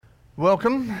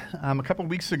Welcome. A couple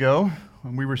weeks ago,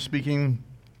 when we were speaking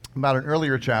about an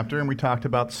earlier chapter, and we talked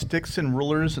about sticks and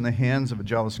rulers in the hands of a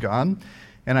jealous God.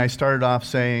 And I started off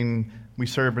saying we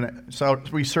serve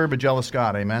a jealous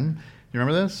God. Amen. You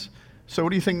remember this? So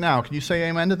what do you think now? Can you say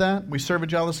amen to that? We serve a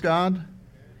jealous God?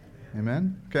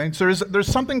 Amen. Okay. So there's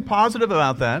something positive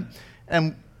about that,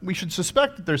 and we should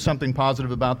suspect that there's something positive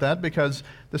about that because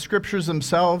the scriptures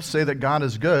themselves say that God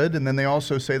is good, and then they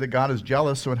also say that God is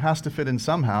jealous, so it has to fit in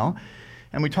somehow.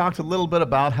 And we talked a little bit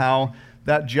about how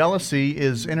that jealousy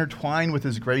is intertwined with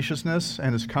his graciousness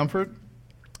and his comfort,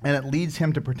 and it leads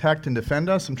him to protect and defend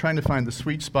us. I'm trying to find the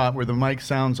sweet spot where the mic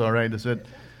sounds all right. Is it?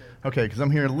 Okay, because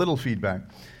I'm hearing a little feedback.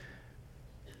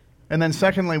 And then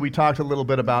secondly, we talked a little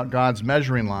bit about God's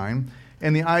measuring line.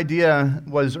 And the idea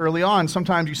was early on,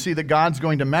 sometimes you see that God's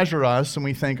going to measure us, and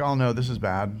we think, oh no, this is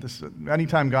bad.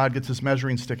 Anytime God gets his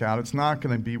measuring stick out, it's not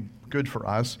going to be good for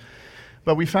us.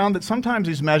 But we found that sometimes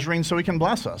he's measuring so he can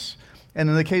bless us. And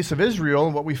in the case of Israel,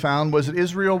 what we found was that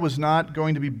Israel was not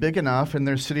going to be big enough in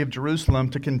their city of Jerusalem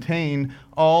to contain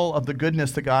all of the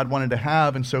goodness that God wanted to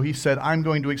have. And so he said, I'm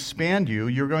going to expand you.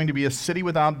 You're going to be a city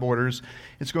without borders.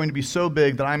 It's going to be so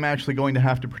big that I'm actually going to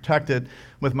have to protect it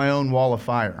with my own wall of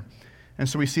fire. And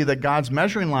so we see that God's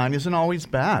measuring line isn't always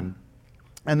bad.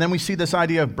 And then we see this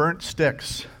idea of burnt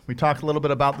sticks. We talked a little bit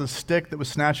about the stick that was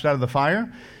snatched out of the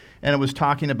fire, and it was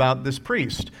talking about this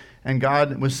priest. And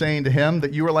God was saying to him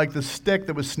that you were like the stick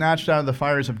that was snatched out of the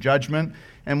fires of judgment.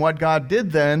 And what God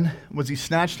did then was he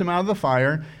snatched him out of the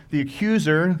fire. The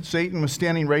accuser, Satan, was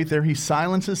standing right there. He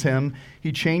silences him.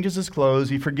 He changes his clothes.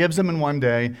 He forgives him in one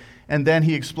day. And then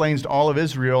he explains to all of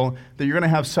Israel that you're going to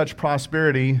have such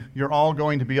prosperity, you're all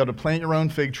going to be able to plant your own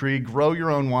fig tree, grow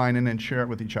your own wine, and then share it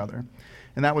with each other.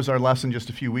 And that was our lesson just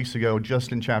a few weeks ago,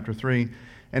 just in chapter 3.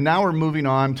 And now we're moving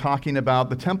on, talking about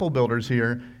the temple builders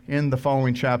here in the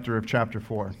following chapter of chapter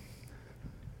 4.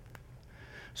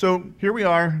 So here we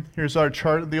are. Here's our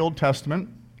chart of the Old Testament.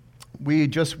 We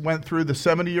just went through the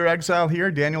 70-year exile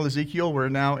here, Daniel, Ezekiel. We're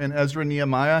now in Ezra,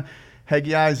 Nehemiah,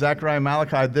 Haggai, Zechariah,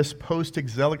 Malachi, this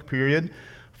post-exilic period,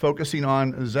 focusing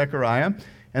on Zechariah.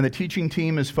 And the teaching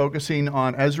team is focusing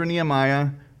on Ezra,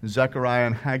 Nehemiah, Zechariah,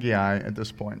 and Haggai at this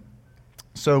point.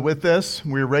 So with this,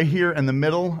 we're right here in the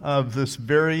middle of this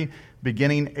very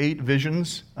beginning 8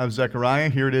 visions of Zechariah.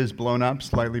 Here it is blown up,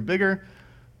 slightly bigger.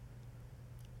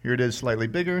 Here it is, slightly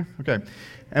bigger. Okay.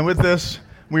 And with this,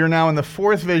 we are now in the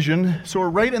 4th vision. So we're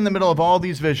right in the middle of all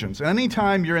these visions. And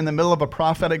anytime you're in the middle of a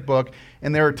prophetic book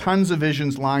and there are tons of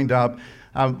visions lined up,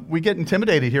 we get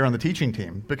intimidated here on the teaching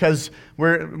team because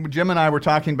Jim and I were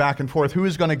talking back and forth, who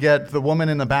is going to get the woman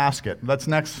in the basket? That's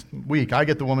next week. I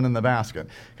get the woman in the basket.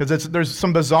 Because there's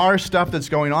some bizarre stuff that's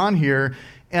going on here.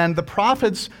 And the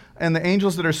prophets and the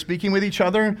angels that are speaking with each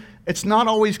other, it's not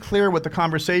always clear what the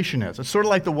conversation is. It's sort of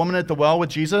like the woman at the well with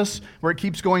Jesus, where it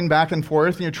keeps going back and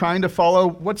forth, and you're trying to follow,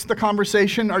 what's the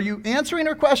conversation? Are you answering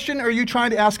her question, or are you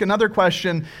trying to ask another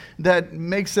question that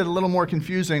makes it a little more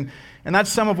confusing? And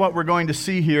that's some of what we're going to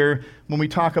see here when we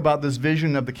talk about this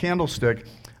vision of the candlestick.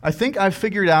 I think I've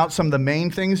figured out some of the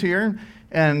main things here,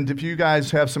 and if you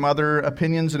guys have some other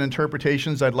opinions and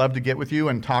interpretations, I'd love to get with you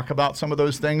and talk about some of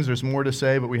those things. There's more to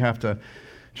say, but we have to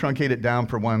truncate it down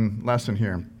for one lesson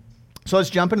here. So let's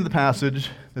jump into the passage.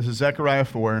 This is Zechariah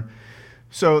 4.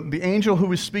 So the angel who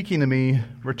was speaking to me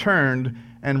returned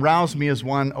and roused me as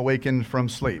one awakened from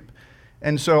sleep.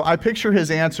 And so I picture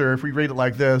his answer, if we read it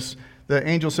like this, the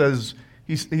angel says,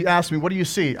 he asked me, what do you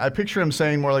see? I picture him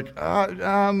saying more like,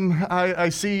 I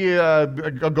see a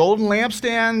golden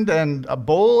lampstand and a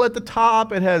bowl at the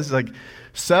top. It has like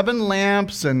 7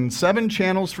 lamps and 7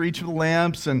 channels for each of the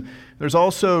lamps. And there's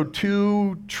also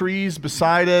 2 trees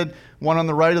beside it, one on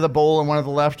the right of the bowl and one on the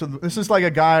left. This is like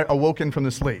a guy awoken from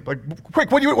the sleep. Like,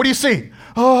 quick, what do you see?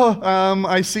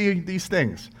 I see these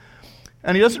things.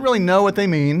 And he doesn't really know what they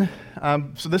mean.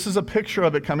 So this is a picture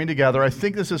of it coming together. I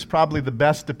think this is probably the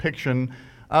best depiction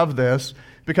of this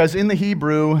because in the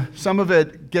Hebrew, some of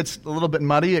it gets a little bit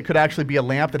muddy. It could actually be a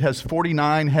lamp that has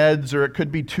 49 heads, or it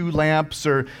could be 2 lamps.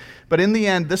 But in the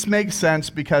end, this makes sense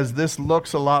because this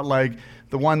looks a lot like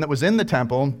the one that was in the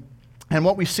temple. And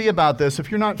what we see about this,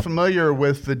 if you're not familiar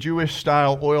with the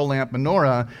Jewish-style oil lamp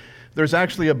menorah, there's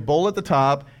actually a bowl at the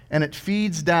top, and it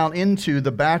feeds down into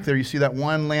the back there. You see that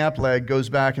one lamp leg goes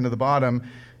back into the bottom.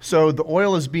 So the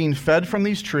oil is being fed from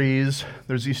these trees.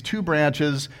 There's these 2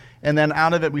 branches, and then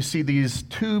out of it we see these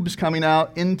tubes coming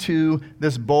out into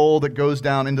this bowl that goes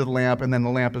down into the lamp, and then the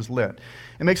lamp is lit.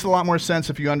 It makes a lot more sense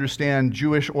if you understand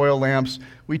Jewish oil lamps.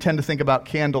 We tend to think about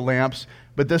candle lamps,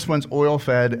 but this one's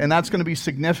oil-fed, and that's going to be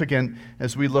significant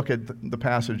as we look at the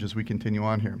passage as we continue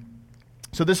on here.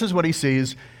 So this is what he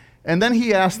sees. And then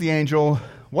he asked the angel,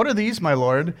 "What are these, my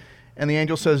Lord?" And the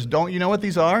angel says, "Don't you know what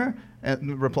these are?"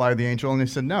 And replied the angel, and he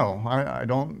said, "No, I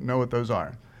don't know what those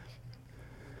are."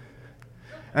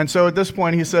 And so at this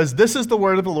point he says, "This is the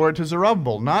word of the Lord to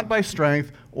Zerubbabel, not by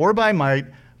strength or by might,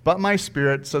 but my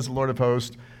spirit, says the Lord of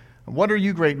hosts. What are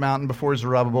you, great mountain, before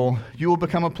Zerubbabel? You will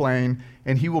become a plain,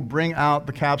 and he will bring out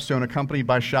the capstone accompanied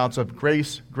by shouts of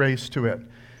grace, grace to it."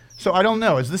 So I don't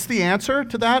know. Is this the answer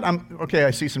to that? Okay,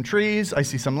 I see some trees. I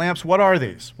see some lamps. What are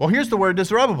these? Well, here's the word to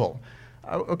Zerubbabel.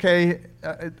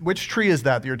 Which tree is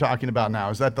that you're talking about now?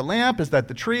 Is that the lamp? Is that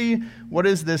the tree? What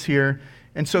is this here?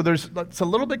 And so it's a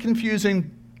little bit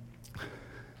confusing.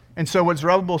 And so what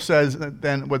Zerubbabel says,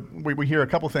 then we hear a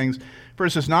couple things.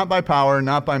 First, it's not by power,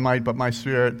 not by might, but my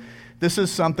spirit. This is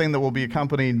something that will be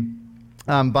accompanied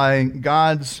by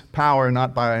God's power,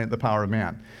 not by the power of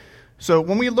man. So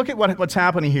when we look at what's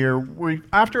happening here,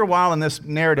 after a while in this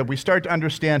narrative, we start to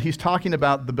understand he's talking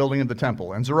about the building of the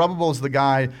temple. And Zerubbabel is the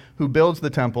guy who builds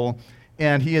the temple,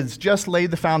 and he has just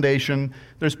laid the foundation.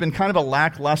 There's been kind of a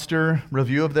lackluster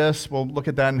review of this. We'll look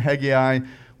at that in Haggai,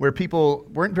 where people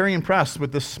weren't very impressed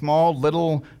with this small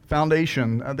little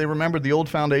foundation. They remembered the old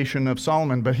foundation of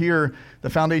Solomon, but here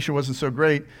the foundation wasn't so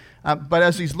great. But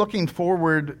as he's looking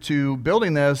forward to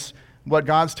building this, what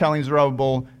God's telling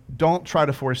Zerubbabel, don't try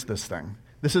to force this thing.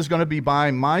 This is going to be by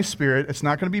my spirit. It's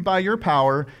not going to be by your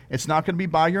power. It's not going to be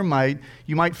by your might.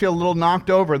 You might feel a little knocked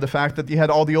over the fact that you had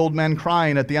all the old men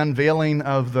crying at the unveiling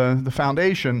of the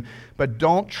foundation, but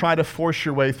don't try to force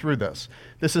your way through this.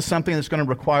 This is something that's going to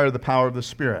require the power of the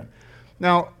Spirit.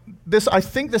 Now, I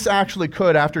think this actually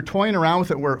could, after toying around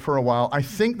with it for a while, I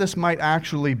think this might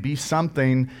actually be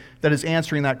something that is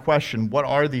answering that question. What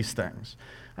are these things?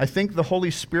 I think the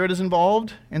Holy Spirit is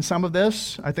involved in some of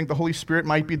this. I think the Holy Spirit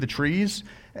might be the trees,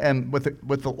 and with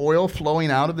the oil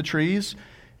flowing out of the trees.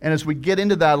 And as we get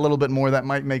into that a little bit more, that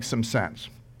might make some sense.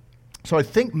 So I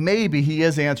think maybe he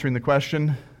is answering the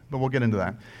question, but we'll get into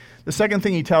that. The second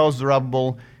thing he tells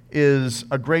Zerubbabel is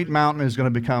a great mountain is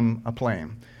going to become a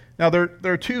plain. Now, there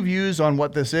are two views on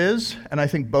what this is, and I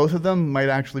think both of them might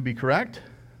actually be correct.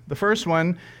 The first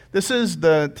one, this is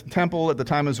the temple at the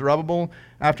time of Zerubbabel,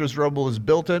 after Zerubbabel has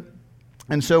built it.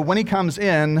 And so when he comes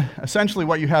in, essentially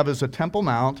what you have is a temple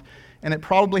mount, and it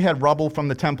probably had rubble from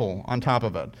the temple on top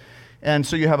of it. And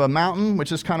so you have a mountain,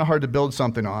 which is kind of hard to build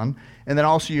something on, and then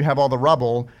also you have all the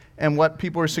rubble. And what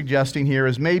people are suggesting here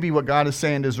is maybe what God is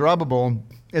saying to Zerubbabel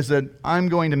is that I'm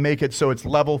going to make it so it's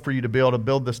level for you to be able to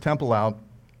build this temple out.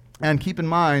 And keep in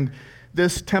mind,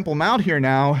 this Temple Mount here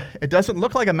now, it doesn't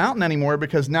look like a mountain anymore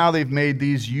because now they've made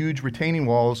these huge retaining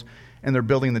walls and they're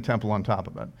building the temple on top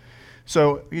of it.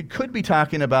 So it could be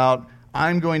talking about,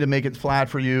 I'm going to make it flat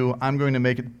for you, I'm going to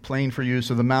make it plain for you,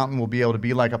 so the mountain will be able to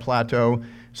be like a plateau.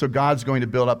 So God's going to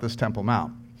build up this Temple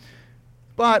Mount.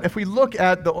 But if we look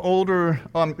at the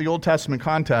Old Testament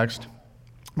context,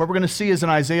 what we're going to see is in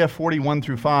Isaiah 41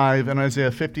 through 5 and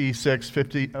Isaiah 56,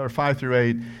 5 through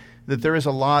 8, that there is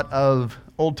a lot of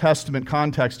Old Testament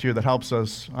context here that helps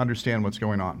us understand what's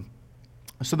going on.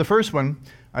 So the first one,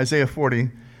 Isaiah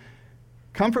 40,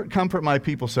 "Comfort, comfort my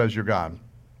people, says your God.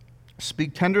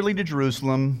 Speak tenderly to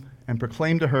Jerusalem and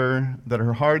proclaim to her that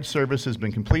her hard service has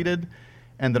been completed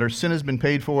and that her sin has been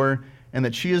paid for and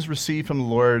that she has received from the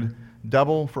Lord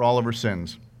double for all of her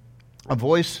sins. A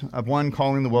voice of one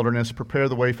calling the wilderness, prepare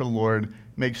the way for the Lord,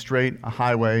 make straight a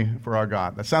highway for our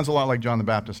God." That sounds a lot like John the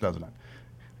Baptist, doesn't it?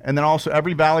 And then also,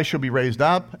 every valley shall be raised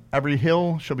up, every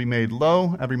hill shall be made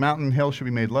low, every mountain and hill shall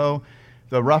be made low,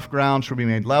 the rough ground shall be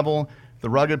made level, the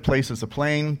rugged places a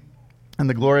plain, and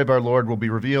the glory of our Lord will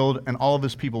be revealed, and all of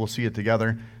his people will see it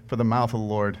together, for the mouth of the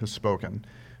Lord has spoken.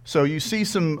 So you see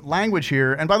some language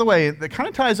here, and by the way, that kind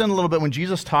of ties in a little bit when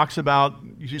Jesus talks about,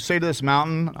 you say to this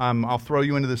mountain, I'll throw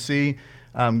you into the sea,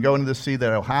 go into the sea, that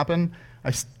it'll happen. I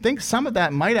think some of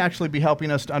that might actually be helping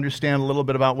us to understand a little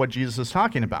bit about what Jesus is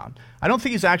talking about. I don't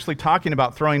think he's actually talking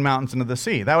about throwing mountains into the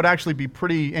sea. That would actually be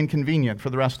pretty inconvenient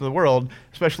for the rest of the world,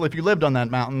 especially if you lived on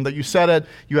that mountain, that you said it,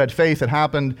 you had faith, it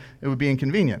happened, it would be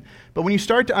inconvenient. But when you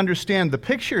start to understand the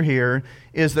picture here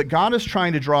is that God is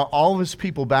trying to draw all of his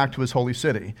people back to his holy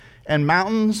city. And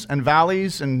mountains and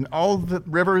valleys and all the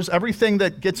rivers, everything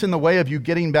that gets in the way of you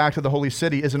getting back to the holy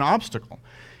city is an obstacle.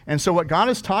 And so what God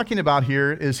is talking about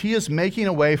here is he is making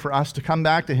a way for us to come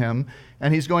back to him,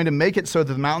 and he's going to make it so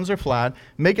that the mountains are flat,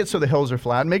 make it so the hills are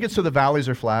flat, make it so the valleys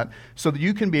are flat, so that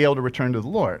you can be able to return to the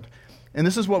Lord. And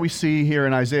this is what we see here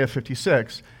in Isaiah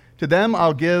 56. "To them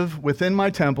I'll give within my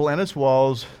temple and its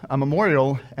walls a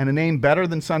memorial and a name better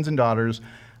than sons and daughters.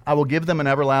 I will give them an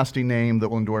everlasting name that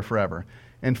will endure forever.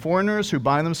 And foreigners who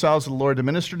bind themselves to the Lord to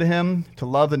minister to him, to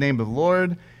love the name of the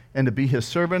Lord, and to be his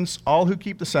servants, all who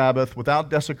keep the Sabbath without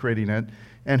desecrating it,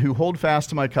 and who hold fast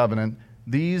to my covenant,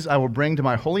 these I will bring to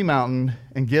my holy mountain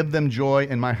and give them joy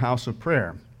in my house of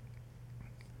prayer.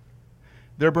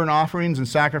 Their burnt offerings and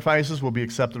sacrifices will be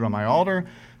accepted on my altar,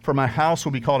 for my house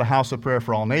will be called a house of prayer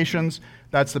for all nations.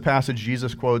 That's the passage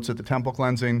Jesus quotes at the temple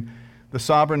cleansing. The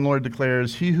sovereign Lord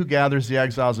declares, he who gathers the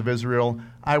exiles of Israel,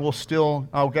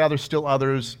 I'll gather still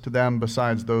others to them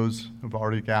besides those who've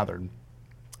already gathered.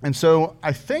 And so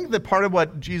I think that part of what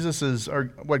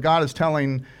what God is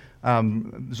telling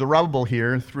Zerubbabel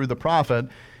here through the prophet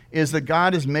is that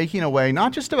God is making a way,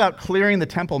 not just about clearing the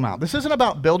Temple Mount. This isn't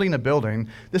about building a building.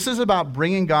 This is about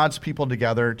bringing God's people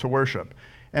together to worship.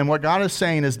 And what God is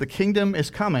saying is the kingdom is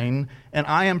coming, and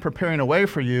I am preparing a way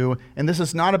for you, and this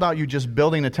is not about you just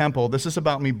building a temple. This is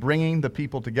about me bringing the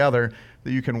people together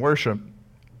that you can worship.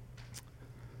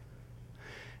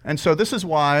 And so this is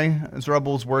why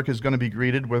Zerubbabel's work is going to be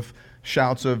greeted with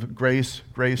shouts of grace,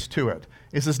 grace to it.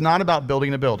 This is not about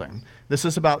building a building. This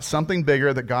is about something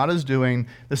bigger that God is doing.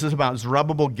 This is about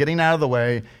Zerubbabel getting out of the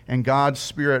way and God's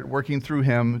Spirit working through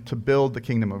him to build the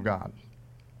kingdom of God.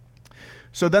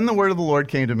 So then the word of the Lord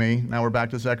came to me. Now we're back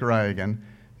to Zechariah again.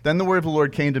 Then the word of the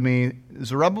Lord came to me.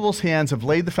 Zerubbabel's hands have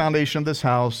laid the foundation of this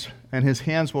house, and his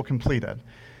hands will complete it.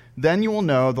 Then you will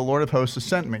know the Lord of hosts has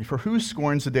sent me, for who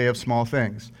scorns the day of small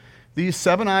things? These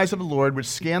 7 eyes of the Lord, which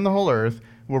scan the whole earth,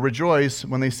 will rejoice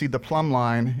when they see the plumb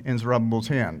line in Zerubbabel's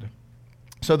hand.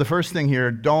 So the first thing here,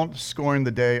 don't scorn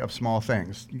the day of small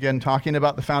things. Again, talking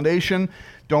about the foundation,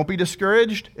 don't be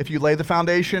discouraged if you lay the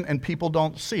foundation and people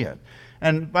don't see it.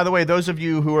 And by the way, those of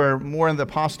you who are more in the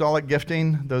apostolic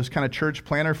gifting, those kind of church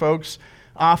planner folks,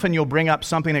 often you'll bring up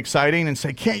something exciting and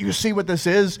say, can't you see what this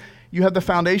is? You have the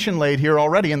foundation laid here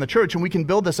already in the church, and we can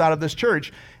build this out of this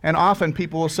church. And often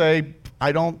people will say,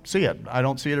 I don't see it. I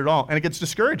don't see it at all. And it gets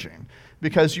discouraging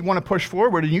because you want to push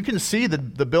forward, and you can see the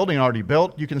building already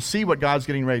built. You can see what God's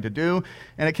getting ready to do.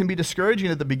 And it can be discouraging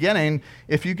at the beginning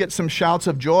if you get some shouts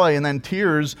of joy and then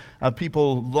tears of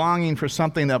people longing for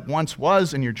something that once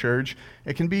was in your church.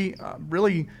 It can be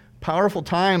really powerful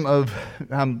time of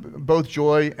both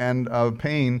joy and of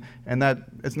pain, and that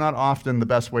it's not often the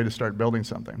best way to start building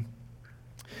something.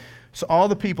 So all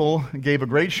the people gave a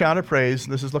great shout of praise.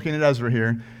 This is looking at Ezra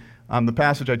here, the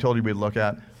passage I told you we'd look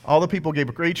at. All the people gave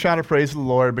a great shout of praise to the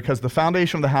Lord because the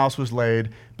foundation of the house was laid.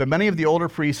 But many of the older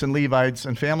priests and Levites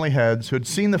and family heads who had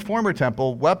seen the former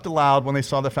temple wept aloud when they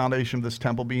saw the foundation of this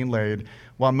temple being laid,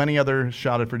 while many others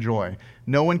shouted for joy.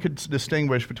 No one could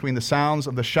distinguish between the sounds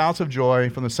of the shouts of joy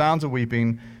from the sounds of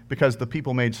weeping because the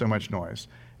people made so much noise,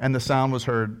 and the sound was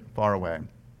heard far away.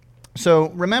 So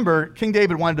remember, King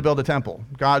David wanted to build a temple.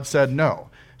 God said no.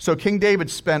 So King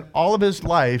David spent all of his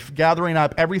life gathering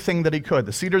up everything that he could,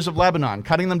 the cedars of Lebanon,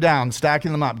 cutting them down,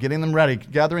 stacking them up, getting them ready,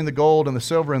 gathering the gold and the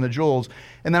silver and the jewels.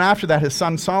 And then after that, his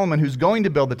son Solomon, who's going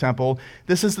to build the temple,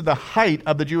 this is the height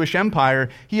of the Jewish empire.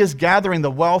 He is gathering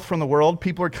the wealth from the world.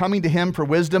 People are coming to him for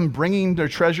wisdom, bringing their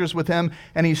treasures with him,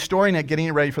 and he's storing it, getting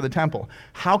it ready for the temple.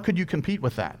 How could you compete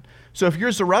with that? So if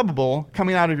you're Zerubbabel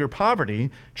coming out of your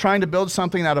poverty, trying to build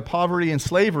something out of poverty and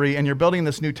slavery, and you're building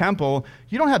this new temple,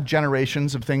 you don't have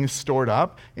generations of things stored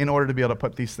up in order to be able to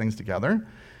put these things together.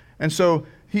 And so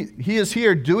he is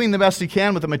here doing the best he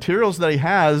can with the materials that he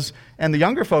has, and the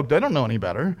younger folk, they don't know any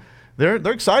better. They're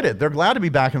excited. They're glad to be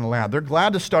back in the land. They're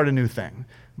glad to start a new thing.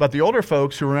 But the older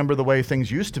folks who remember the way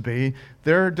things used to be,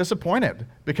 they're disappointed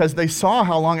because they saw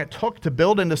how long it took to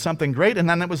build into something great, and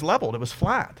then it was leveled. It was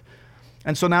flat.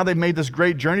 And so now they've made this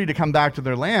great journey to come back to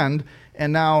their land,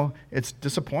 and now it's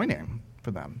disappointing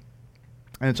for them.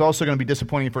 And it's also going to be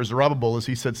disappointing for Zerubbabel as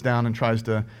he sits down and tries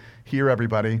to hear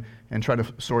everybody and try to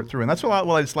sort through. And that's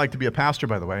what it's like to be a pastor,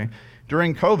 by the way.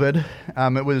 During COVID,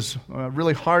 it was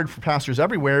really hard for pastors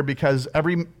everywhere because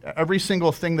every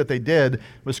single thing that they did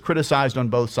was criticized on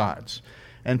both sides.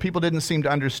 And people didn't seem to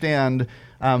understand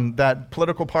that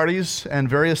political parties and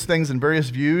various things and various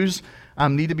views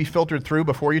need to be filtered through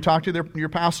before you talk to your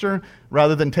pastor,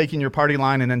 rather than taking your party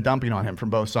line and then dumping on him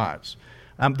from both sides.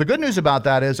 The good news about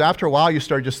that is after a while you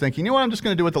start just thinking, you know what, I'm just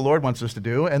going to do what the Lord wants us to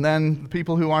do, and then the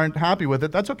people who aren't happy with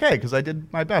it, that's okay, because I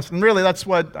did my best. And really that's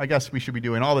what I guess we should be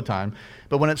doing all the time.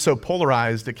 But when it's so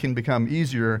polarized, it can become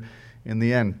easier in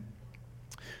the end.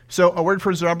 So a word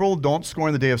for Zerubbabel, don't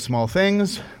scorn the day of small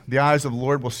things. The eyes of the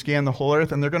Lord will scan the whole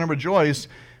earth, and they're going to rejoice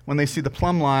when they see the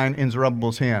plumb line in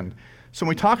Zerubbabel's hand. So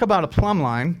when we talk about a plumb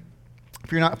line,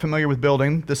 if you're not familiar with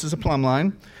building, this is a plumb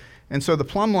line. And so the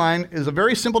plumb line is a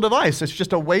very simple device. It's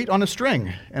just a weight on a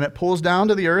string, and it pulls down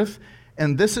to the earth,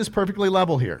 and this is perfectly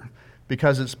level here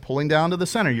because it's pulling down to the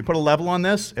center. You put a level on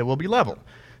this, it will be level.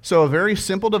 So a very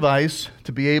simple device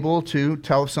to be able to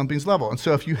tell if something's level. And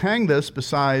so if you hang this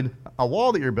beside a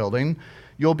wall that you're building,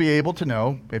 you'll be able to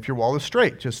know if your wall is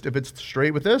straight. Just if it's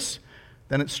straight with this,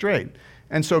 then it's straight.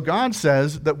 And so God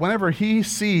says that whenever he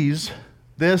sees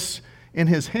this in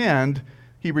his hand,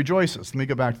 he rejoices. Let me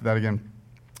go back to that again.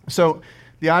 So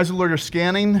the eyes of the Lord are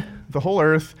scanning the whole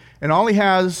earth, and all he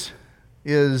has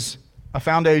is a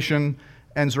foundation,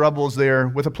 and Zerubbabel is there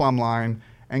with a plumb line,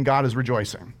 and God is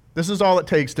rejoicing. This is all it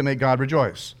takes to make God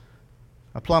rejoice.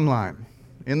 A plumb line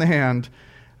in the hand.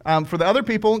 For the other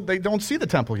people, they don't see the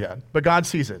temple yet, but God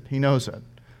sees it. He knows it.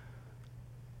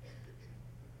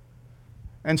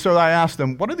 And so I asked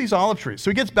him, what are these olive trees?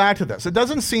 So he gets back to this. It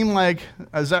doesn't seem like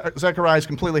Zechariah is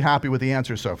completely happy with the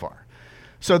answer so far.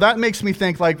 So that makes me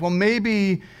think like, well,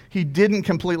 maybe he didn't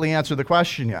completely answer the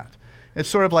question yet. It's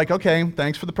sort of like, okay,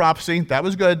 thanks for the prophecy. That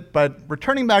was good. But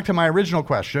returning back to my original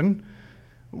question,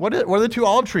 what are the two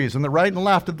olive trees on the right and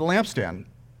left of the lampstand?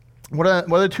 What are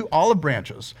the two olive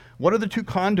branches? What are the two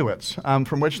conduits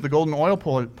from which the golden oil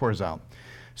pours out?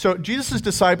 So Jesus'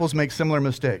 disciples make similar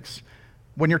mistakes.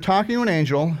 When you're talking to an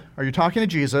angel or you're talking to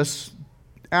Jesus,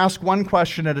 ask one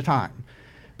question at a time.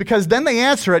 Because then they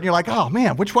answer it and you're like, oh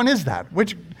man, which one is that?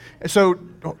 So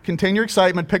contain your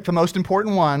excitement, pick the most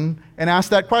important one and ask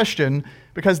that question,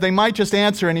 because they might just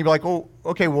answer and you're like, oh,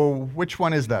 okay, well, which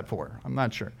one is that for? I'm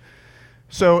not sure.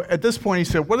 So at this point he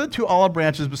said, what are the two olive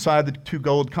branches beside the two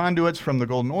gold conduits from the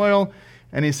golden oil?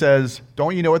 And he says,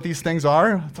 don't you know what these things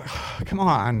are? It's like, oh, come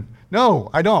on. No,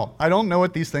 I don't. I don't know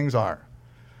what these things are.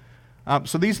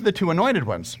 So these are the two anointed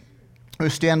ones who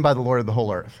stand by the Lord of the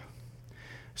whole earth.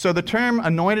 So the term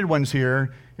anointed ones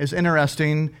here is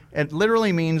interesting. It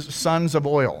literally means sons of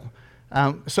oil.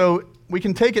 So we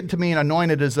can take it to mean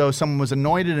anointed as though someone was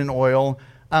anointed in oil,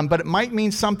 but it might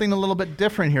mean something a little bit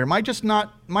different here. It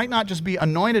might not just be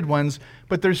anointed ones,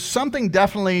 but there's something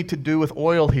definitely to do with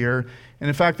oil here. And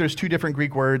in fact, there's two different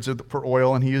Greek words for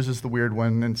oil, and he uses the weird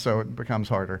one, and so it becomes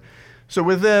harder. So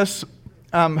with this,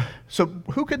 so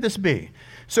who could this be?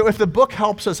 So if the book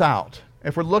helps us out,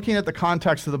 if we're looking at the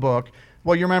context of the book,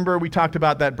 well, you remember we talked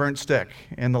about that burnt stick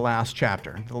in the last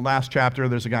chapter. The last chapter,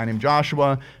 there's a guy named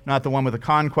Joshua, not the one with the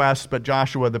conquest, but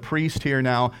Joshua the priest here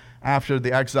now after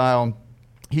the exile.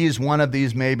 He's one of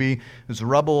these maybe.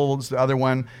 Zerubbabel's the other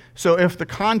one. So if the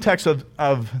context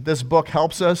of this book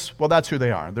helps us, well, that's who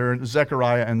they are. They're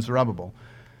Zechariah and Zerubbabel.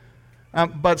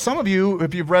 But some of you,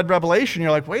 if you've read Revelation,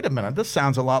 you're like, wait a minute, this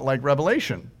sounds a lot like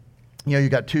Revelation. You know, you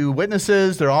got two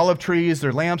witnesses, they're olive trees,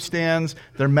 they're lampstands,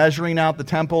 they're measuring out the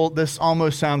temple. This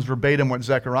almost sounds verbatim what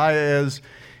Zechariah is.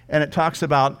 And it talks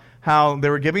about how they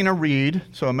were giving a reed,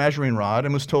 so a measuring rod,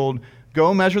 and was told,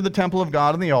 go measure the temple of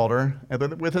God and the altar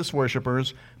with its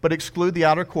worshipers, but exclude the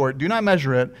outer court. Do not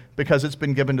measure it because it's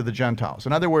been given to the Gentiles.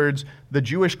 In other words, the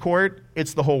Jewish court,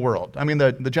 it's the whole world. I mean,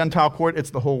 the Gentile court, it's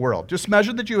the whole world. Just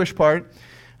measure the Jewish part.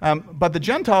 But the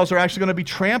Gentiles are actually going to be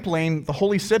trampling the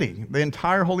holy city, the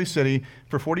entire holy city,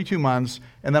 for 42 months.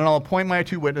 And then I'll appoint my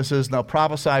two witnesses, and they'll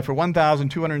prophesy for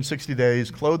 1,260 days,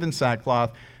 clothed in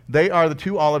sackcloth. They are the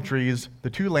two olive trees, the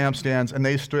two lampstands, and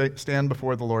they stand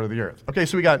before the Lord of the earth. Okay,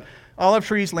 so we got olive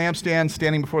trees, lampstands,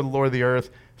 standing before the Lord of the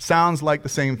earth. Sounds like the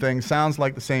same thing, sounds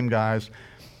like the same guys.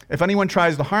 If anyone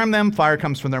tries to harm them, fire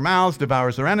comes from their mouths,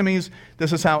 devours their enemies.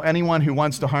 This is how anyone who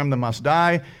wants to harm them must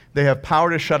die. They have power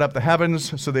to shut up the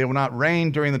heavens, so they will not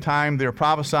rain during the time they are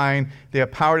prophesying. They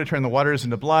have power to turn the waters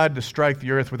into blood, to strike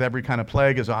the earth with every kind of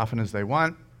plague as often as they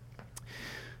want.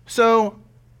 So,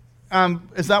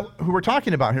 is that who we're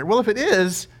talking about here? Well, if it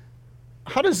is,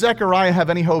 how does Zechariah have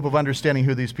any hope of understanding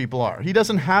who these people are? He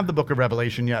doesn't have the book of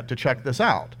Revelation yet to check this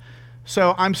out.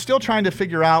 So I'm still trying to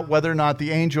figure out whether or not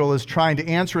the angel is trying to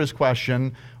answer his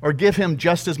question or give him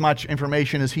just as much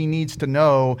information as he needs to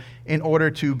know in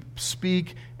order to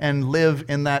speak and live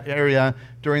in that area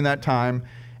during that time.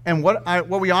 And what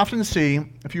we often see,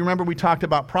 if you remember we talked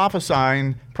about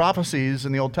prophecies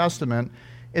in the Old Testament,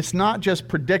 it's not just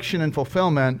prediction and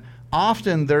fulfillment.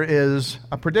 Often there is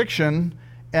a prediction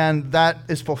and that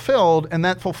is fulfilled, and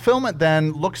that fulfillment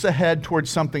then looks ahead towards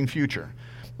something future.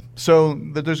 So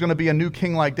that there's going to be a new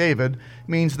king like David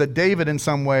means that David in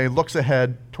some way looks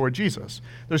ahead toward Jesus.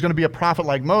 There's going to be a prophet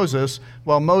like Moses,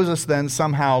 while Moses then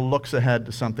somehow looks ahead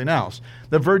to something else.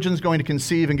 The virgin's going to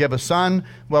conceive and give a son.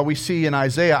 Well, we see in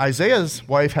Isaiah's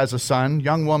wife has a son,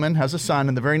 young woman has a son.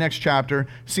 In the very next chapter,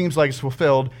 seems like it's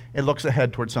fulfilled. It looks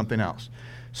ahead toward something else.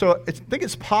 So I think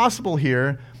it's possible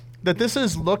here that this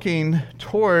is looking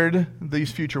toward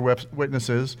these future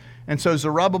witnesses. And so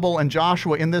Zerubbabel and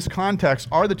Joshua in this context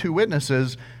are the two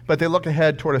witnesses, but they look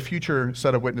ahead toward a future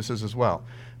set of witnesses as well.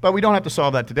 But we don't have to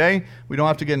solve that today. We don't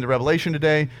have to get into Revelation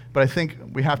today, but I think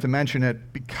we have to mention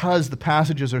it because the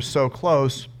passages are so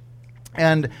close.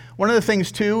 And one of the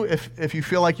things too, if you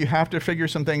feel like you have to figure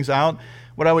some things out,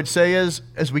 what I would say is,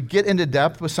 as we get into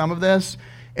depth with some of this,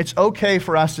 it's okay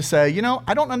for us to say,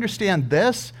 I don't understand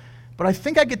this, but I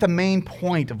think I get the main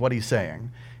point of what he's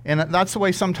saying. And that's the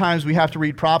way sometimes we have to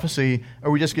read prophecy, or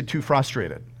we just get too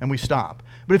frustrated and we stop.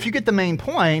 But if you get the main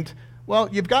point, well,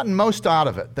 you've gotten most out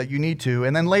of it that you need to.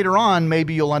 And then later on,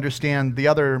 maybe you'll understand the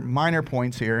other minor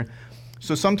points here.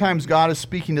 So sometimes God is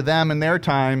speaking to them in their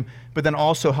time, but then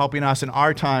also helping us in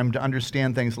our time to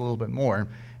understand things a little bit more.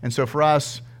 And so for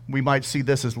us, we might see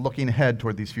this as looking ahead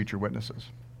toward these future witnesses.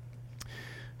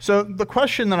 So the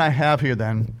question that I have here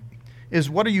then is,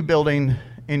 what are you building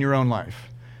in your own life?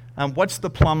 What's the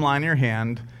plumb line in your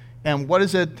hand? And what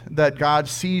is it that God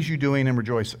sees you doing and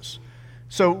rejoices?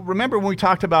 So remember when we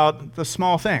talked about the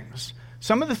small things,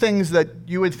 some of the things that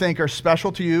you would think are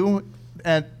special to you,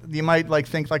 and you might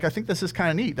think, I think this is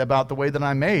kind of neat about the way that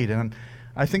I'm made, and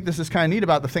I think this is kind of neat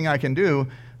about the thing I can do,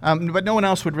 but no one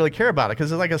else would really care about it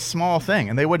because it's like a small thing,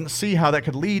 and they wouldn't see how that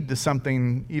could lead to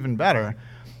something even better.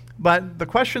 But the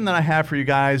question that I have for you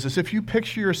guys is, if you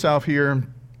picture yourself here,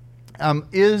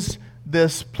 is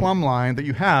this plumb line that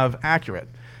you have accurate?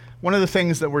 One of the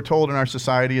things that we're told in our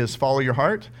society is follow your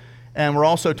heart, and we're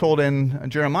also told in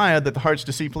Jeremiah that the heart's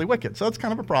deceitfully wicked. So that's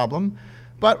kind of a problem.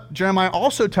 But Jeremiah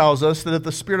also tells us that if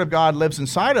the Spirit of God lives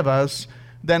inside of us,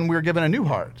 then we're given a new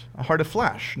heart, a heart of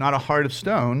flesh, not a heart of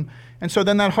stone. And so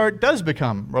then that heart does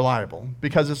become reliable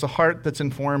because it's a heart that's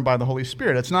informed by the Holy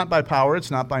Spirit. It's not by power, it's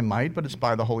not by might, but it's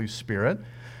by the Holy Spirit.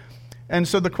 And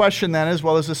so the question then is,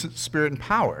 well, is this Spirit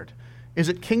empowered? Is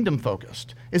it kingdom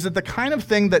focused? Is it the kind of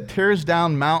thing that tears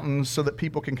down mountains so that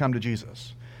people can come to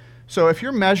Jesus? So if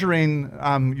you're measuring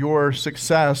your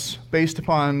success based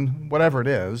upon whatever it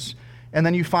is, and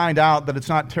then you find out that it's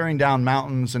not tearing down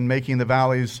mountains and making the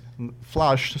valleys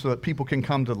flush so that people can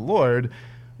come to the Lord,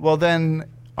 well then,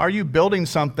 are you building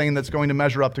something that's going to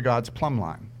measure up to God's plumb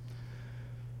line?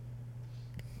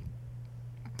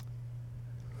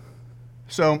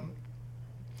 So,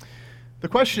 the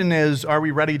question is, are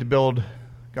we ready to build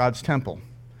God's temple?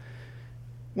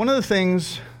 One of the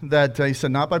things that he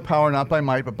said, not by power, not by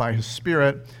might, but by his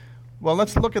Spirit. Well,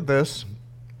 let's look at this.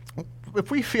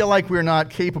 If we feel like we're not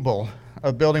capable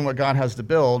of building what God has to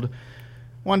build,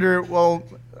 wonder, well,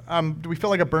 do we feel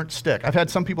like a burnt stick? I've had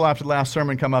some people after the last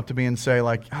sermon come up to me and say,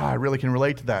 I really can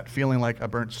relate to that, feeling like a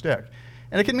burnt stick.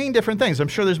 And it can mean different things. I'm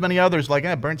sure there's many others like,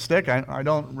 burnt stick, I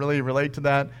don't really relate to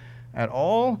that at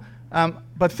all.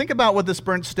 But think about what this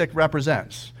burnt stick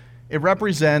represents. It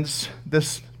represents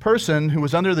this person who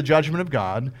was under the judgment of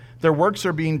God. Their works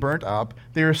are being burnt up.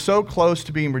 They are so close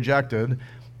to being rejected,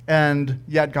 and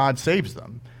yet God saves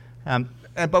them.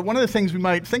 But one of the things we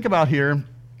might think about here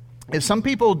is some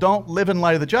people don't live in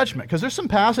light of the judgment, because there's some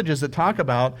passages that talk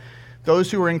about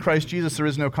those who are in Christ Jesus, there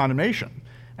is no condemnation.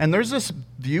 And there's this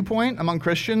viewpoint among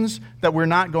Christians that we're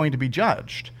not going to be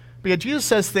judged. But yet Jesus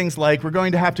says things like, we're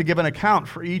going to have to give an account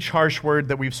for each harsh word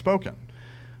that we've spoken.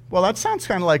 Well, that sounds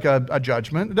kind of like a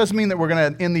judgment. It doesn't mean that we're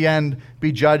going to, in the end,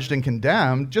 be judged and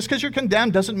condemned. Just because you're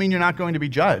condemned doesn't mean you're not going to be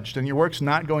judged, and your work's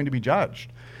not going to be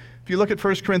judged. If you look at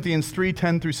 1 Corinthians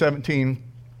 3:10 through 17,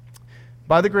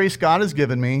 by the grace God has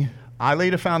given me, I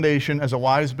laid a foundation as a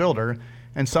wise builder,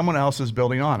 and someone else is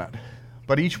building on it.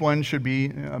 But each one should be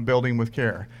building with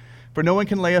care. For no one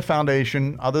can lay a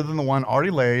foundation other than the one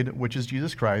already laid, which is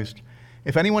Jesus Christ.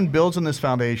 If anyone builds on this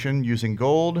foundation using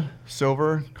gold,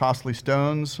 silver, costly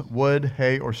stones, wood,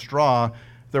 hay, or straw,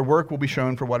 their work will be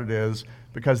shown for what it is,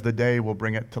 because the day will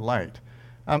bring it to light.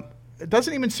 It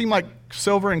doesn't even seem like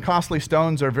silver and costly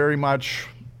stones are very much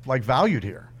valued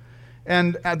here.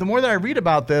 And the more that I read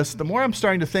about this, the more I'm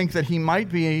starting to think that he might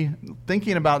be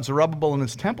thinking about Zerubbabel and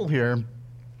his temple here,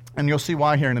 and you'll see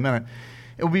why here in a minute.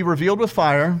 It will be revealed with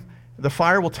fire. The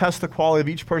fire will test the quality of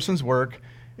each person's work.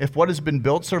 If what has been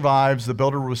built survives, the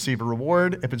builder will receive a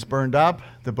reward. If it's burned up,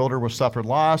 the builder will suffer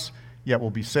loss, yet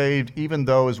will be saved, even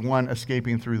though as one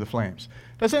escaping through the flames.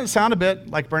 Doesn't it sound a bit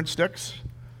like burnt sticks?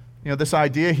 This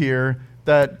idea here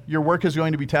that your work is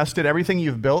going to be tested. Everything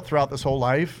you've built throughout this whole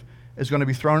life is going to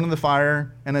be thrown in the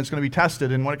fire, and it's going to be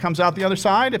tested. And when it comes out the other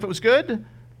side, if it was good,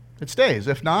 it stays.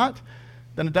 If not,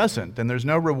 then it doesn't. And there's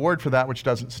no reward for that which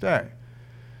doesn't stay.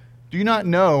 Do you not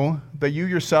know that you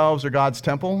yourselves are God's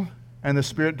temple, and the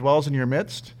Spirit dwells in your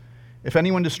midst? If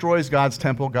anyone destroys God's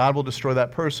temple, God will destroy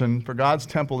that person, for God's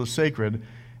temple is sacred,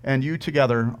 and you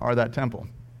together are that temple.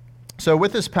 So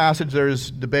with this passage, there's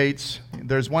debates.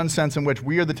 There's one sense in which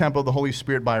we are the temple of the Holy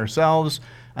Spirit by ourselves.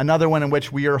 Another one in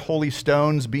which we are holy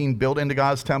stones being built into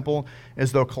God's temple,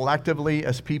 as though collectively,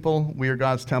 as people, we are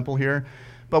God's temple here.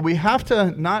 But we have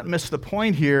to not miss the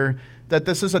point here that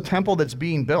this is a temple that's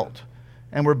being built,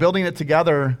 and we're building it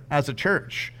together as a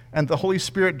church. And the Holy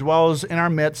Spirit dwells in our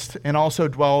midst and also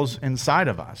dwells inside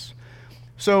of us.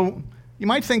 So you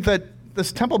might think that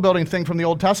this temple building thing from the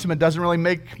Old Testament doesn't really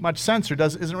make much sense or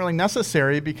isn't really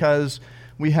necessary because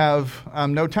we have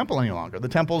no temple any longer. The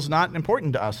temple's not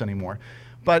important to us anymore.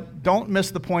 But don't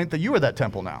miss the point that you are that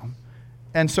temple now.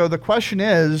 And so the question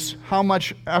is, how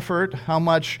much effort, how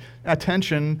much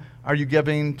attention are you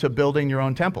giving to building your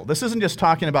own temple? This isn't just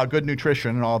talking about good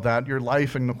nutrition and all of that, your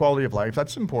life and the quality of life.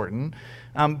 That's important.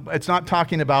 It's not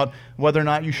talking about whether or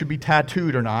not you should be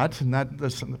tattooed or not.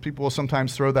 And people will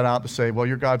sometimes throw that out to say, well,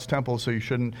 you're God's temple, so you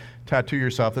shouldn't tattoo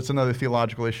yourself. That's another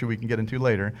theological issue we can get into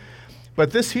later.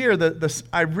 But this here,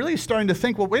 I'm really starting to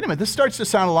think, well, wait a minute, this starts to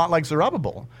sound a lot like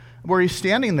Zerubbabel, where he's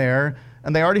standing there,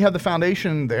 and they already have the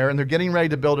foundation there, and they're getting ready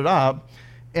to build it up.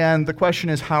 And the question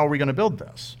is, how are we going to build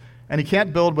this? And he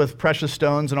can't build with precious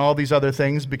stones and all these other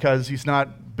things because he's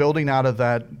not building out of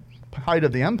that height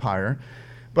of the empire.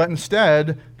 But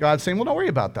instead, God's saying, well, don't worry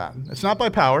about that. It's not by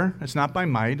power. It's not by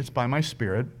might. It's by my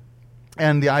Spirit.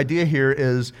 And the idea here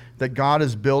is that God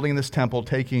is building this temple,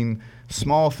 taking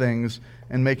small things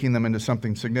and making them into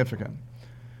something significant.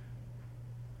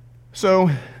 So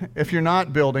if you're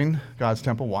not building God's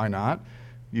temple, why not?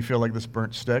 You feel like this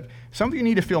burnt stick. Some of you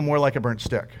need to feel more like a burnt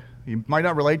stick. You might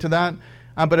not relate to that,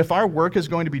 but if our work is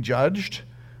going to be judged,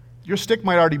 your stick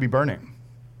might already be burning.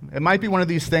 It might be one of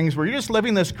these things where you're just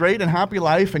living this great and happy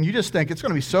life, and you just think it's going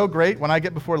to be so great when I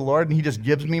get before the Lord and he just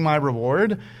gives me my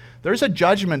reward. There's a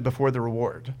judgment before the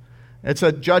reward. It's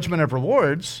a judgment of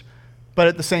rewards, but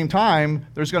at the same time,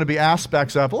 there's going to be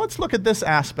aspects of, well, let's look at this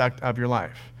aspect of your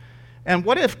life. And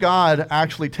what if God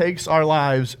actually takes our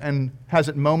lives and has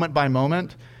it moment by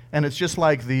moment? And it's just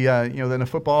like in a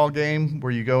football game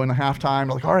where you go in the halftime,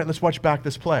 like, all right, let's watch back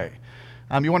this play.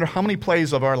 You wonder how many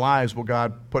plays of our lives will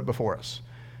God put before us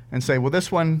and say, well,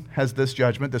 this one has this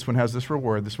judgment, this one has this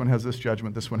reward, this one has this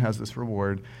judgment, this one has this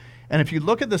reward. And if you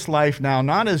look at this life now,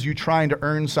 not as you trying to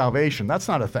earn salvation, that's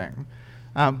not a thing.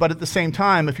 But at the same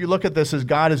time, if you look at this as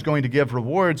God is going to give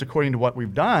rewards according to what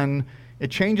we've done,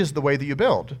 it changes the way that you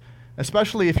build.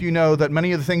 Especially if you know that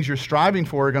many of the things you're striving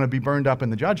for are going to be burned up in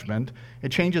the judgment,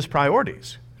 it changes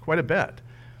priorities quite a bit.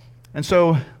 And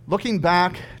so looking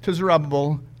back to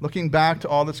Zerubbabel, looking back to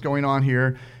all that's going on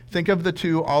here, think of the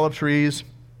two olive trees,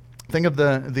 think of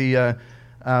the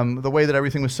way that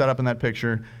everything was set up in that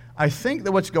picture. I think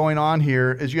that what's going on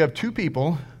here is you have two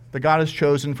people that God has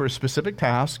chosen for a specific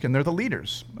task, and they're the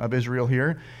leaders of Israel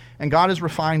here, and God has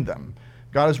refined them.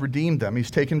 God has redeemed them. He's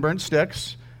taken burnt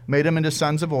sticks, made them into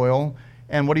sons of oil,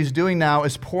 and what he's doing now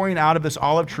is pouring out of this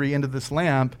olive tree into this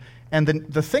lamp. And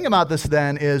the thing about this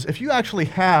then is if you actually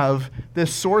have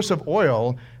this source of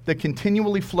oil that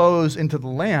continually flows into the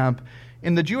lamp,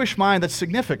 in the Jewish mind that's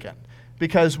significant.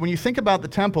 Because when you think about the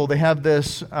temple, they have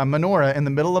this menorah in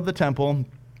the middle of the temple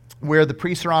where the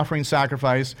priests are offering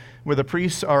sacrifice, where the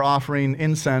priests are offering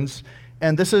incense,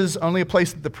 and this is only a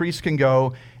place that the priests can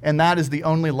go, and that is the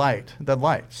only light that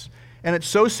lights. And it's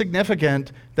so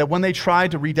significant that when they try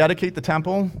to rededicate the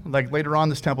temple, like later on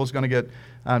this temple is going to get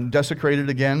desecrated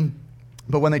again,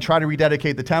 but when they try to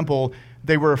rededicate the temple,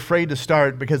 they were afraid to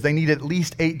start because they needed at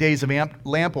least 8 days of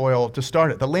lamp oil to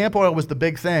start it. The lamp oil was the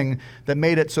big thing that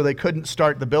made it so they couldn't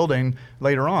start the building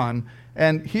later on.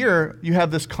 And here you have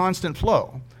this constant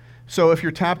flow. So if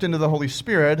you're tapped into the Holy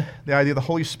Spirit, the idea of the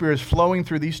Holy Spirit is flowing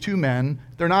through these two men.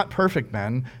 They're not perfect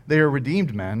men. They are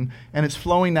redeemed men. And it's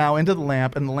flowing now into the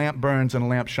lamp, and the lamp burns, and the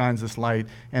lamp shines this light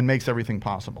and makes everything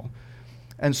possible.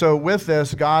 And so with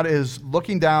this, God is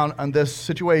looking down on this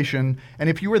situation. And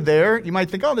if you were there, you might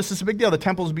think, oh, this is a big deal. The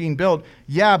temple's being built.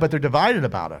 Yeah, but they're divided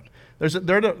about it.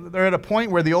 They're at a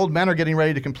point where the old men are getting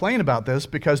ready to complain about this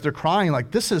because they're crying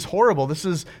like, this is horrible. This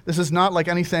is not like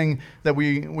anything that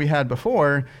we had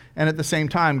before. And at the same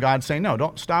time, God's saying, no,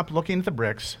 don't stop looking at the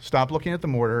bricks. Stop looking at the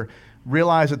mortar.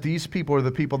 Realize that these people are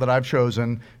the people that I've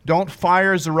chosen. Don't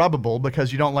fire Zerubbabel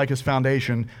because you don't like his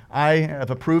foundation. I have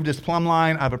approved his plumb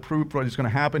line. I've approved what is going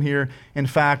to happen here. In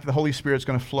fact, the Holy Spirit's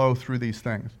going to flow through these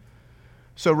things.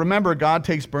 So remember, God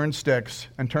takes burned sticks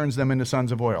and turns them into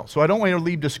sons of oil. So I don't want you to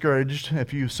leave discouraged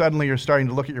if you suddenly are starting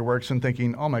to look at your works and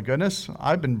thinking, oh my goodness,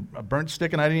 I've been a burnt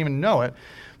stick and I didn't even know it.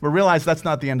 But realize that's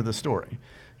not the end of the story.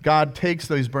 God takes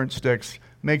those burnt sticks,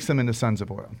 makes them into sons of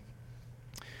oil.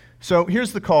 So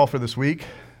here's the call for this week.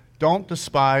 Don't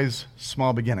despise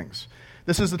small beginnings.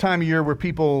 This is the time of year where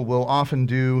people will often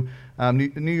do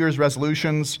New Year's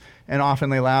resolutions, and often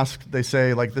they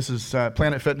say, like, this is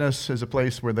Planet Fitness is a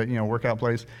place where workout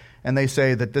place, and they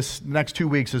say that this next 2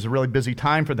 weeks is a really busy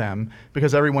time for them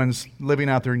because everyone's living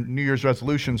out their New Year's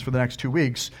resolutions for the next 2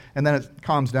 weeks, and then it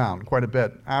calms down quite a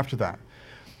bit after that.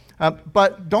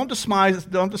 But don't despise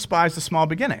the small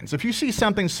beginnings. If you see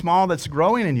something small that's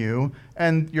growing in you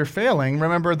and you're failing,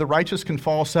 remember the righteous can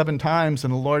fall 7 times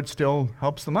and the Lord still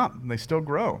helps them up and they still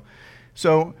grow.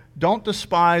 So don't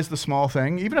despise the small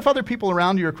thing. Even if other people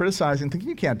around you are criticizing, thinking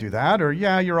you can't do that, or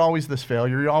yeah, you're always this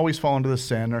failure, you always fall into this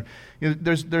sin, or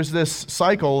there's this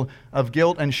cycle of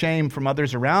guilt and shame from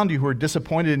others around you who are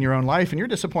disappointed in your own life, and you're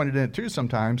disappointed in it too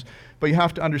sometimes, but you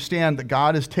have to understand that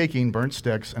God is taking burnt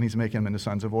sticks and he's making them into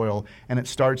sons of oil, and it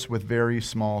starts with very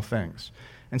small things.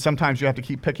 And sometimes you have to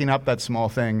keep picking up that small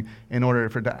thing in order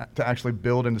for it to actually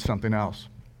build into something else.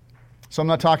 So I'm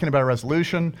not talking about a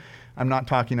resolution. I'm not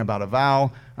talking about a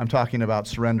vow. I'm talking about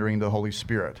surrendering to the Holy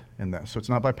Spirit in this. So it's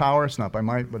not by power, it's not by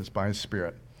might, but it's by His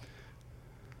Spirit.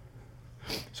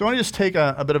 So I want to just take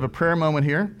a bit of a prayer moment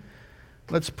here.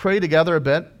 Let's pray together a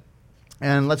bit,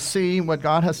 and let's see what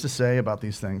God has to say about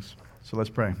these things. So let's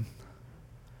pray.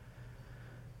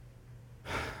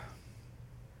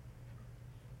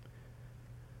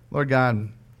 Lord God,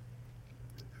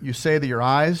 you say that your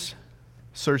eyes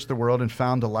searched the world and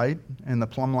found delight in the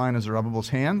plumb line of Zerubbabel's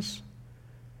hands,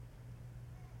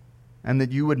 and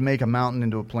that you would make a mountain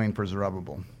into a plain for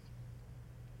Zerubbabel.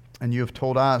 And you have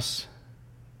told us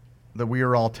that we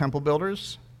are all temple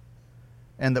builders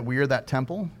and that we are that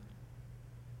temple.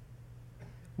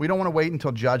 We don't want to wait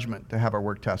until judgment to have our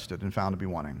work tested and found to be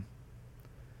wanting.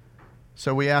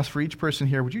 So we ask for each person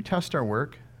here, would you test our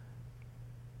work?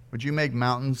 Would you make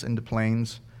mountains into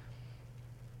plains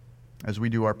as we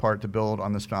do our part to build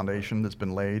on this foundation that's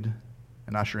been laid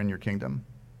and usher in your kingdom?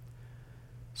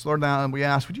 So Lord, now we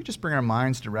ask, would you just bring our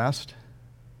minds to rest,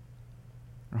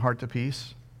 our heart to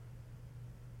peace?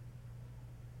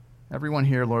 Everyone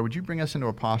here, Lord, would you bring us into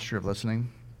a posture of listening?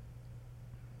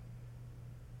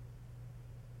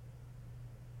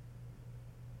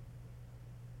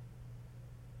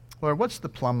 Lord, what's the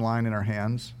plumb line in our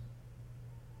hands?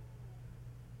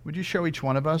 Would you show each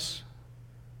one of us,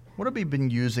 what have we been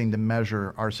using to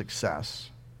measure our success?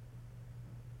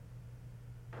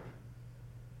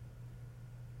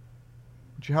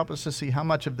 Would you help us to see how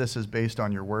much of this is based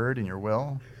on your word and your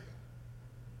will,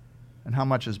 and how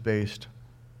much is based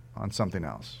on something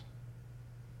else?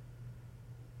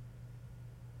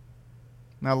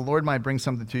 Now, the Lord might bring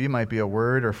something to you. It might be a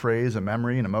word or phrase, a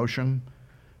memory, an emotion.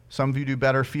 Some of you do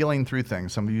better feeling through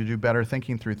things. Some of you do better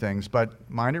thinking through things. But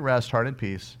mind at rest, heart at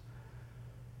peace.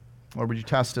 Lord, would you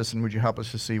test us and would you help us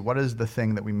to see what is the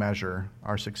thing that we measure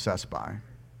our success by?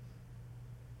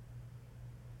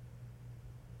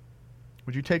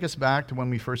 Would you take us back to when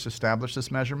we first established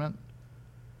this measurement?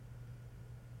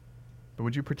 But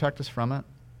would you protect us from it?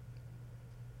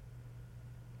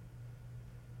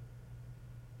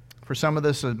 For some of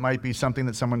this, it might be something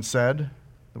that someone said,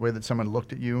 the way that someone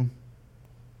looked at you.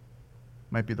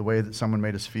 It might be the way that someone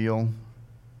made us feel.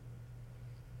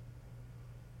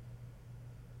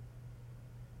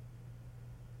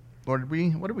 Lord,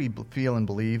 what did we feel and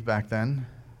believe back then?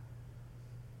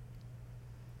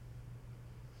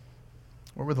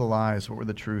 What were the lies? What were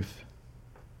the truth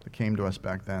that came to us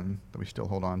back then that we still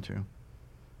hold on to?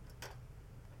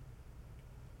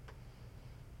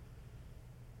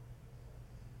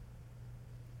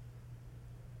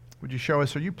 Would you show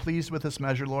us, are you pleased with this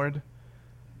measure, Lord?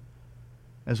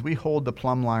 As we hold the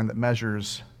plumb line that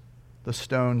measures the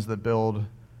stones that build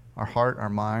our heart, our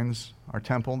minds, our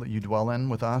temple that you dwell in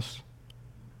with us,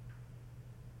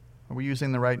 are we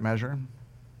using the right measure?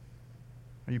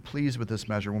 Are you pleased with this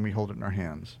measure when we hold it in our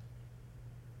hands?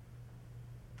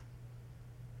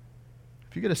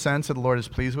 If you get a sense that the Lord is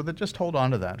pleased with it, just hold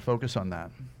on to that. Focus on that.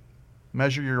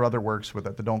 Measure your other works with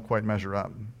it that don't quite measure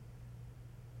up.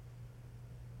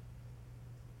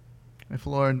 If,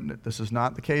 Lord, this is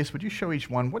not the case, would you show each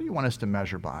one, what do you want us to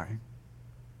measure by?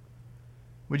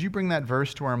 Would you bring that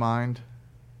verse to our mind,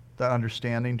 that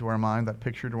understanding to our mind, that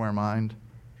picture to our mind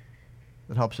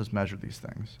that helps us measure these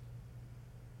things?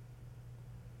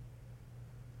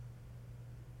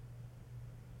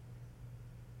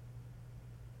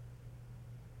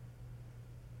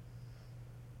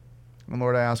 And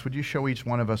Lord, I ask, would you show each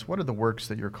one of us, what are the works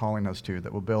that you're calling us to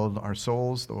that will build our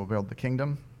souls, that will build the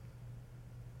kingdom?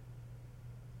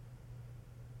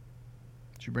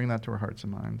 Would you bring that to our hearts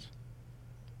and minds?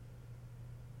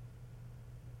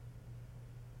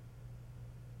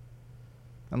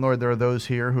 And Lord, there are those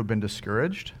here who have been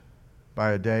discouraged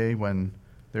by a day when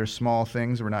their small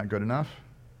things were not good enough.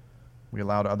 we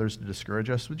allowed others to discourage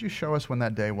us. Would you show us when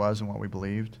that day was and what we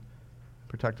believed?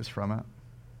 Protect us from it.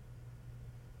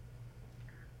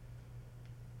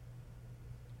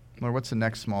 Lord, what's the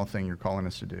next small thing you're calling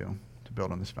us to do to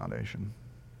build on this foundation?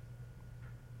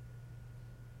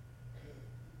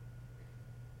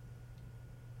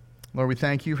 Lord, we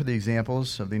thank you for the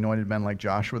examples of the anointed men like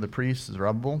Joshua the priest,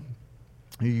 Zerubbabel,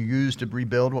 who you used to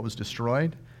rebuild what was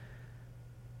destroyed.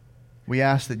 We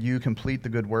ask that you complete the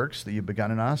good works that you've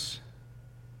begun in us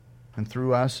and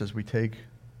through us as we take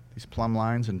these plumb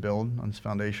lines and build on this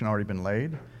foundation already been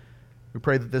laid. We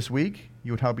pray that this week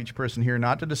you would help each person here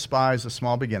not to despise the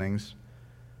small beginnings,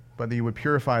 but that you would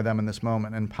purify them in this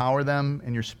moment, empower them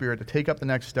in your spirit to take up the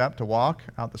next step to walk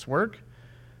out this work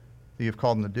that you've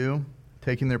called them to do,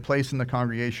 taking their place in the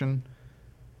congregation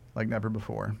like never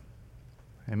before.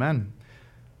 Amen.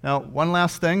 Now, one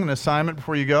last thing, an assignment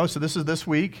before you go. So this is this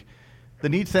week. The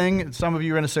neat thing, some of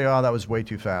you are going to say, oh, that was way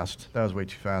too fast. That was way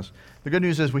too fast. The good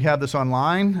news is we have this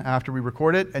online after we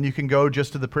record it, and you can go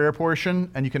just to the prayer portion,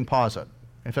 and you can pause it.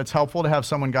 If it's helpful to have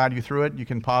someone guide you through it, you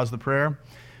can pause the prayer.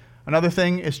 Another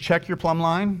thing is check your plumb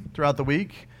line throughout the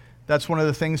week. That's one of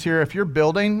the things here. If you're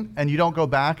building and you don't go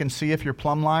back and see if your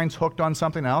plumb line's hooked on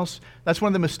something else, that's one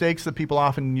of the mistakes that people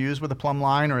often use with a plumb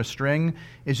line or a string,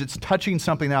 is it's touching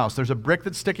something else. There's a brick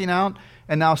that's sticking out,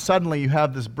 and now suddenly you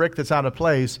have this brick that's out of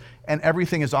place, and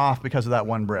everything is off because of that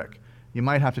one brick. You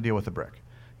might have to deal with the brick.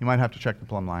 You might have to check the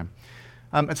plumb line.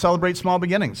 And celebrate small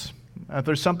beginnings. If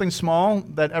there's something small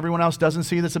that everyone else doesn't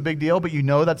see that's a big deal, but you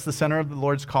know that's the center of the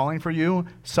Lord's calling for you,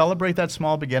 celebrate that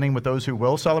small beginning with those who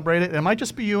will celebrate it. It might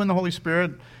just be you and the Holy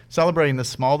Spirit celebrating this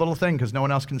small little thing because no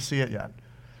one else can see it yet.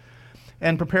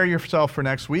 And prepare yourself for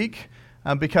next week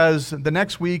because the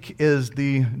next week is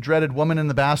the dreaded woman in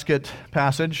the basket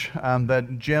passage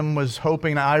that Jim was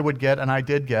hoping I would get and I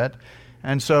did get.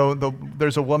 And so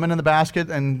there's a woman in the basket,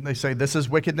 and they say, this is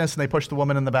wickedness, and they push the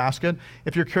woman in the basket.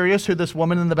 If you're curious who this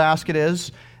woman in the basket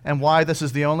is and why this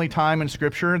is the only time in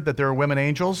Scripture that there are women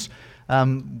angels,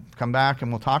 come back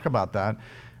and we'll talk about that.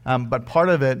 But part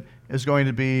of it is going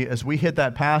to be, as we hit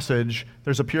that passage,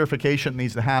 there's a purification that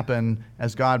needs to happen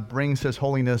as God brings His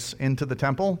holiness into the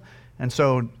temple. And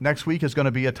so next week is going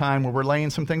to be a time where we're laying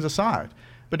some things aside.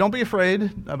 But don't be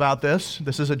afraid about this.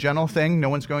 This is a gentle thing. No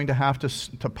one's going to have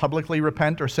to publicly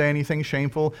repent or say anything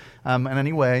shameful in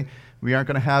any way. We aren't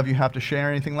going to have you have to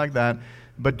share anything like that.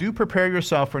 But do prepare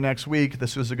yourself for next week.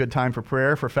 This is a good time for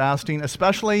prayer, for fasting,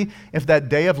 especially if that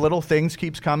day of little things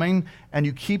keeps coming and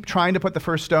you keep trying to put the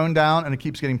first stone down and it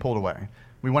keeps getting pulled away.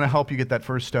 We want to help you get that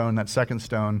first stone, that second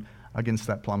stone against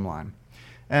that plumb line.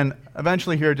 And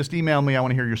eventually here, just email me. I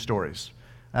want to hear your stories.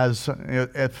 As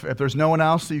if there's no one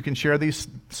else that you can share these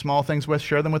small things with,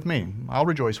 share them with me. I'll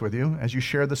rejoice with you. As you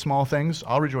share the small things,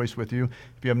 I'll rejoice with you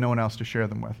if you have no one else to share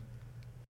them with.